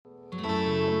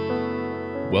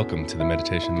Welcome to the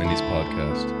Meditation Minis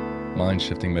podcast,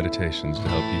 mind-shifting meditations to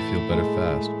help you feel better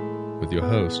fast, with your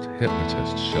host,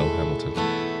 hypnotist Shell Hamilton.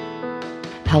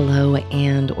 Hello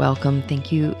and welcome. Thank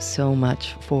you so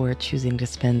much for choosing to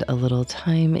spend a little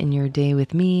time in your day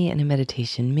with me and a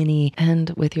meditation mini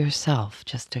and with yourself,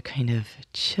 just to kind of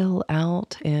chill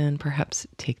out and perhaps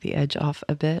take the edge off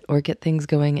a bit or get things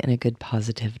going in a good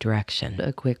positive direction.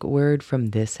 A quick word from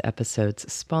this episode's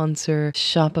sponsor.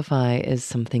 Shopify is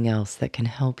something else that can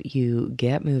help you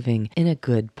get moving in a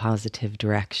good positive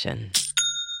direction.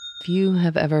 If you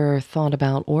have ever thought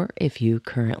about, or if you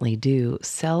currently do,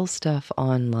 sell stuff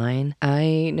online,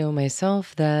 I know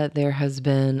myself that there has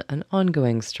been an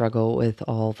ongoing struggle with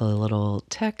all the little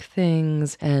tech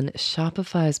things, and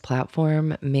Shopify's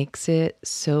platform makes it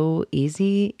so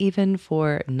easy, even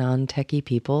for non-techie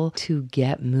people, to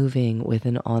get moving with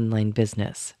an online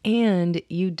business. And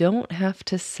you don't have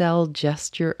to sell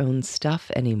just your own stuff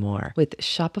anymore. With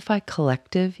Shopify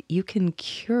Collective, you can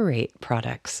curate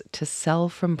products to sell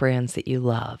from brands that you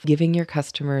love, giving your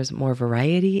customers more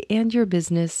variety and your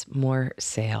business more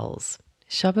sales.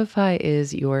 Shopify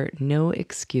is your no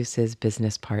excuses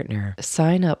business partner.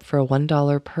 Sign up for a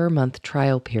 $1 per month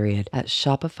trial period at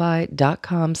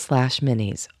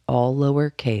shopify.com/minis, all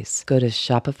lowercase. Go to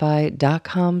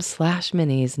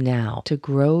shopify.com/minis now to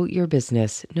grow your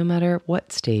business no matter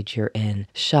what stage you're in.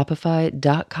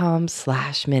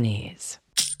 Shopify.com/minis.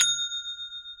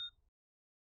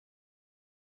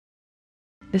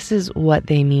 This is what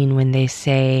they mean when they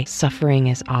say suffering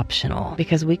is optional,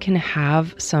 because we can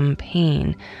have some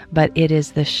pain, but it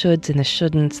is the shoulds and the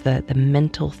shouldn'ts, the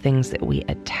mental things that we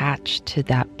attach to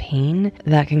that pain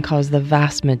that can cause the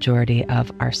vast majority of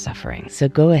our suffering. So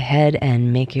go ahead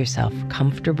and make yourself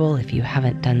comfortable if you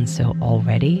haven't done so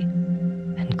already,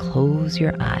 and close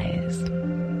your eyes.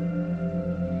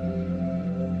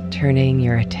 Turning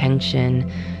your attention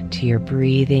to your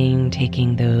breathing,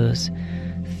 taking those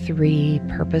 3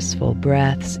 purposeful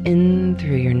breaths in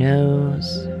through your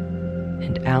nose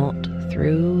and out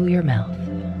through your mouth.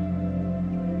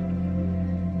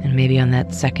 And maybe on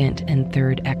that second and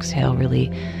third exhale, really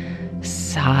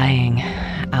sighing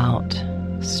out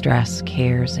stress,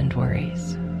 cares, and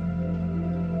worries.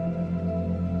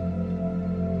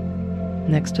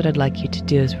 Next, what I'd like you to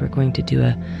do is we're going to do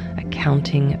a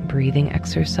counting breathing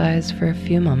exercise for a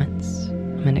few moments.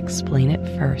 I'm going to explain it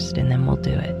first, and then we'll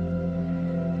do it.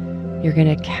 You're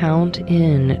going to count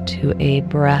in to a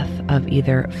breath of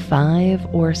either 5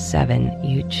 or 7.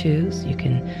 You choose. You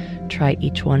can try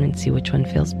each one and see which one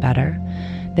feels better.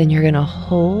 Then you're going to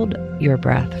hold your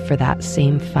breath for that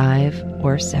same 5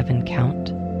 or 7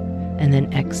 count. And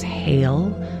then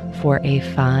exhale for a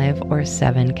 5 or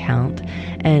 7 count.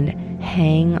 And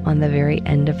hang on the very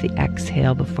end of the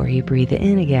exhale before you breathe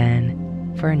in again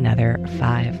for another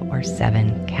 5 or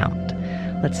 7 count.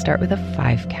 Let's start with a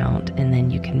 5 count, and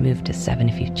then you can move to 7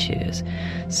 if you choose.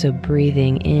 So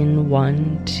breathing in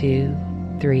 1, 2,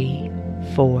 3,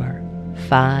 4,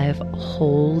 5,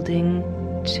 holding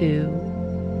 2,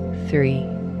 3,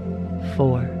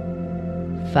 4,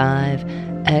 5,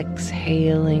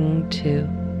 exhaling 2,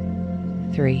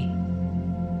 3,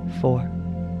 4,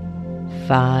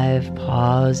 5,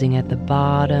 pausing at the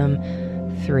bottom,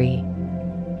 3,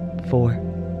 4,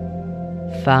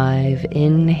 5,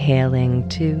 inhaling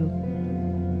 2,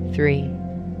 3,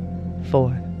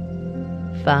 4,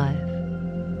 5,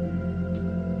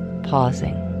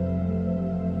 pausing,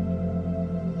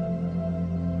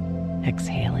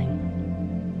 exhaling,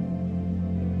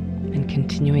 and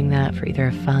continuing that for either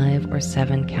a 5 or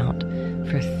 7 count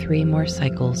for 3 more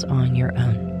cycles on your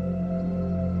own.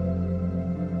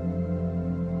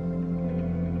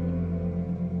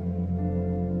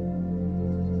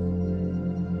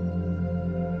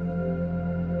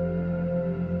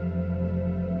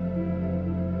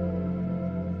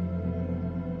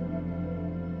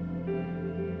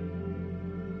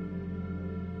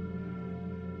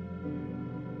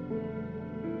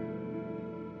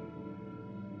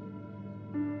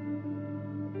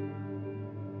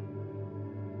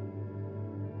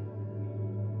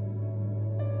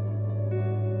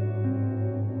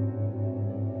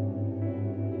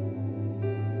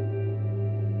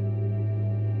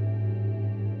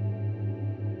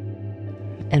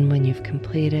 And when you've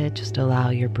completed, just allow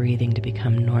your breathing to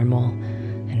become normal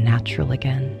and natural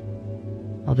again.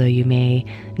 Although you may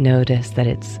notice that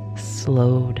it's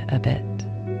slowed a bit,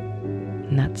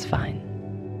 and that's fine.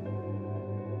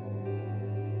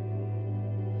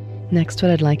 Next,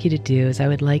 what I'd like you to do is I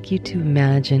would like you to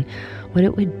imagine what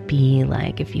it would be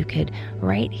like if you could,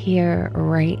 right here,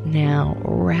 right now,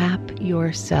 wrap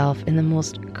yourself in the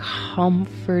most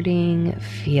comforting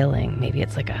feeling. Maybe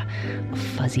it's like a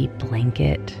fuzzy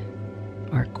blanket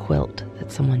or a quilt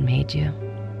that someone made you.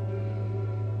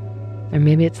 Or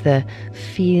maybe it's the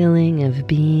feeling of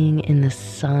being in the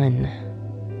sun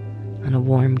on a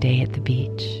warm day at the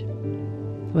beach.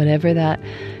 Whatever that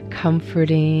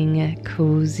comforting,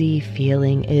 cozy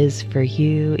feeling is for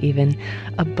you, even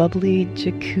a bubbly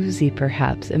jacuzzi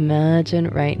perhaps. Imagine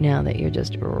right now that you're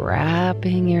just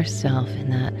wrapping yourself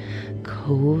in that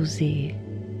cozy,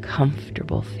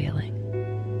 comfortable feeling.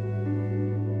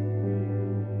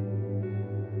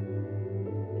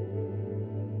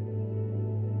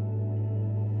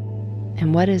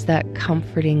 And what is that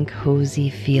comforting, cozy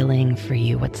feeling for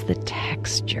you? What's the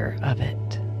texture of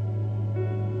it?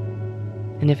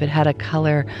 And if it had a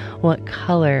color, what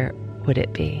color would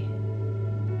it be?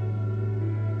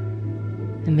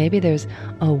 And maybe there's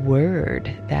a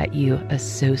word that you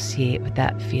associate with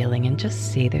that feeling, and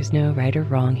just see, there's no right or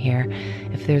wrong here.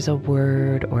 If there's a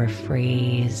word or a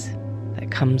phrase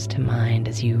that comes to mind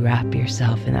as you wrap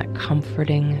yourself in that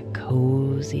comforting,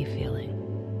 cozy feeling.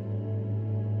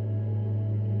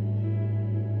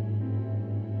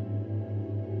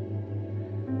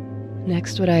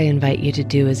 Next, what I invite you to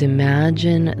do is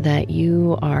imagine that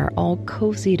you are all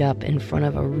cozied up in front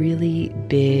of a really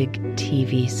big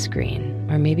TV screen,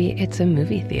 or maybe it's a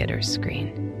movie theater screen.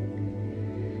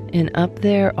 And up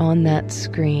there on that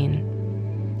screen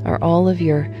are all of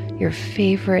your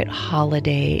favorite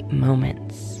holiday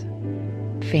moments.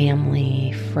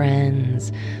 Family,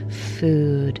 friends,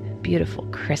 food, beautiful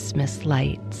Christmas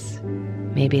lights,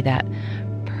 maybe that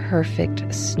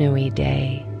perfect snowy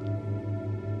day.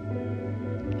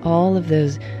 All of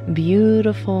those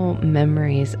beautiful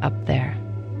memories up there.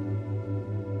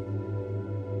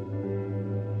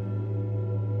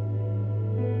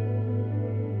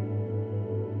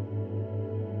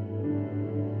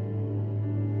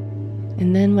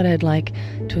 And then what I'd like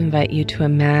to invite you to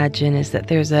imagine is that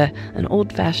there's an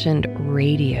old-fashioned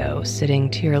radio sitting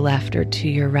to your left or to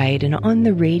your right. And on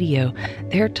the radio,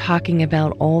 they're talking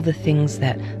about all the things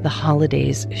that the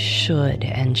holidays should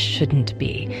and shouldn't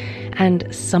be. And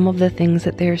some of the things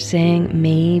that they're saying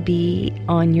may be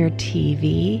on your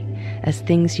TV as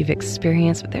things you've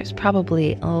experienced, but there's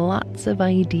probably lots of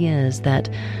ideas that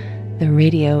the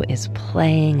radio is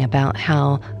playing about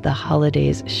how the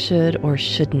holidays should or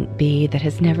shouldn't be that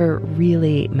has never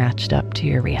really matched up to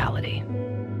your reality.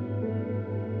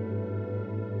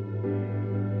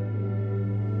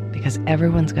 Because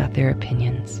everyone's got their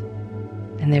opinions,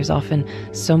 and there's often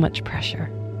so much pressure.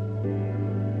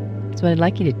 So what I'd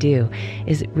like you to do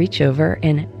is reach over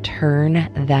and turn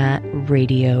that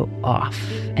radio off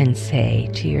and say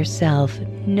to yourself,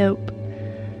 nope,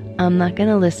 I'm not going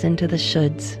to listen to the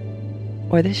shoulds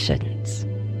or the shouldn'ts.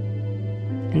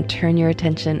 And turn your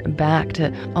attention back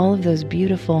to all of those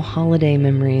beautiful holiday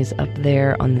memories up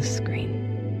there on the screen.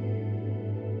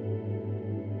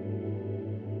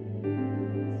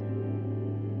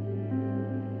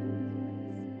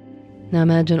 Now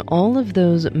imagine all of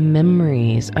those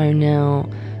memories are now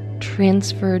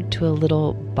transferred to a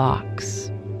little box.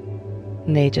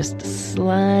 And they just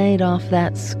slide off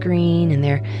that screen, and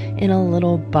they're in a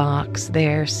little box.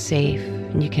 They're safe.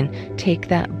 And you can take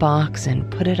that box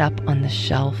and put it up on the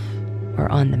shelf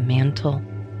or on the mantle.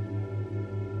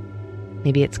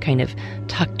 Maybe it's kind of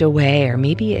tucked away, or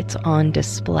maybe it's on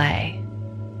display.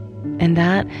 And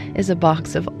that is a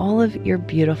box of all of your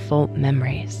beautiful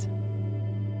memories.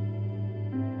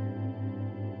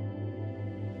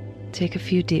 Take a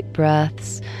few deep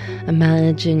breaths.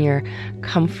 Imagine your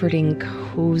comforting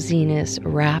coziness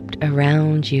wrapped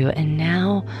around you. And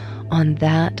now on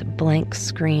that blank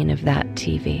screen of that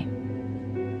TV,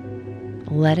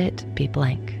 let it be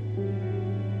blank.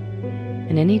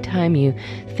 And anytime you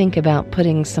think about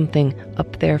putting something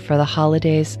up there for the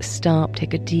holidays, stop,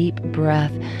 take a deep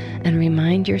breath, and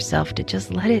remind yourself to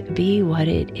just let it be what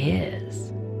it is.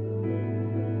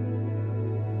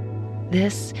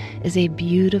 This is a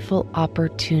beautiful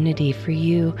opportunity for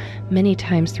you many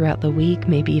times throughout the week,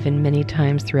 maybe even many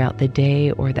times throughout the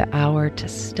day or the hour, to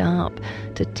stop,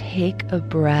 to take a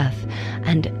breath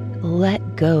and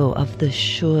let go of the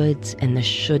shoulds and the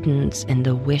shouldn'ts and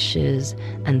the wishes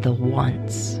and the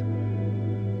wants.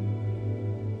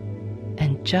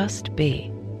 And just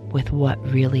be with what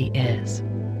really is.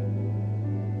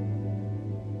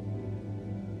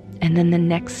 And then the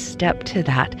next step to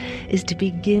that is to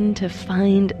begin to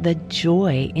find the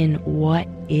joy in what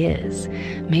is.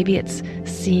 Maybe it's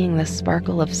seeing the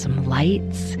sparkle of some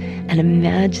lights and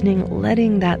imagining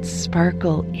letting that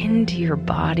sparkle into your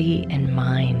body and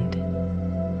mind.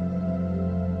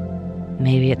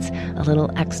 Maybe it's a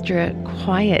little extra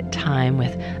quiet time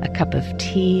with a cup of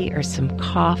tea or some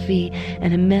coffee,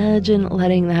 and imagine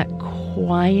letting that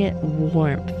quiet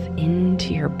warmth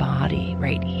into your body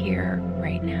right here,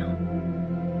 right now.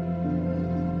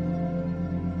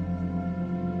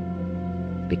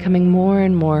 Becoming more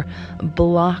and more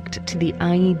blocked to the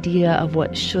idea of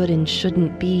what should and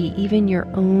shouldn't be, even your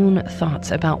own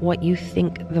thoughts about what you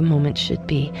think the moment should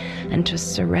be, and to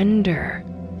surrender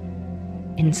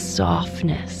in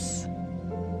softness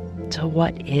to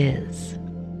what is.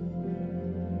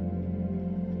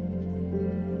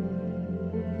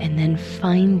 And then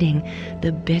finding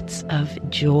the bits of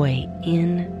joy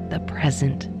in the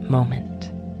present moment.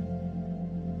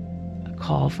 A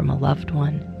call from a loved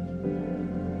one,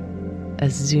 a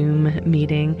Zoom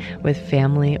meeting with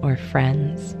family or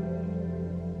friends,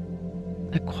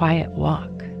 a quiet walk.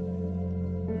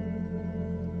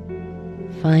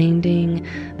 Finding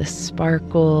the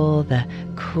sparkle, the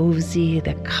cozy,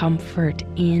 the comfort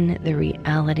in the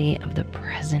reality of the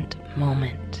present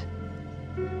moment.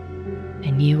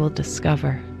 And you will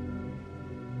discover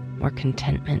more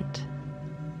contentment,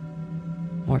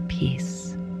 more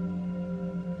peace,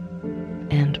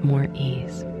 and more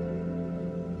ease.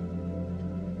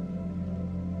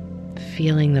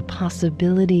 Feeling the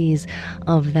possibilities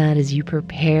of that as you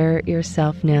prepare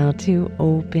yourself now to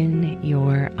open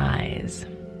your eyes.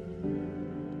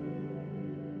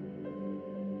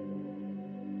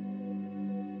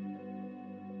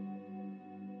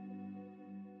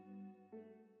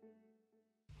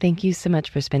 Thank you so much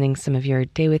for spending some of your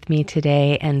day with me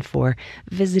today and for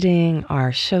visiting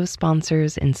our show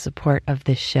sponsors in support of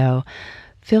this show.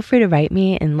 Feel free to write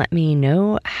me and let me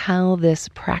know how this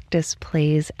practice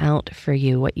plays out for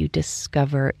you, what you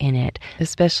discover in it,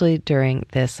 especially during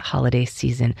this holiday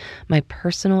season. My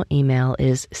personal email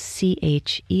is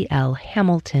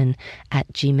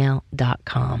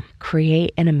chelhamilton@gmail.com.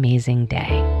 Create an amazing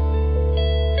day.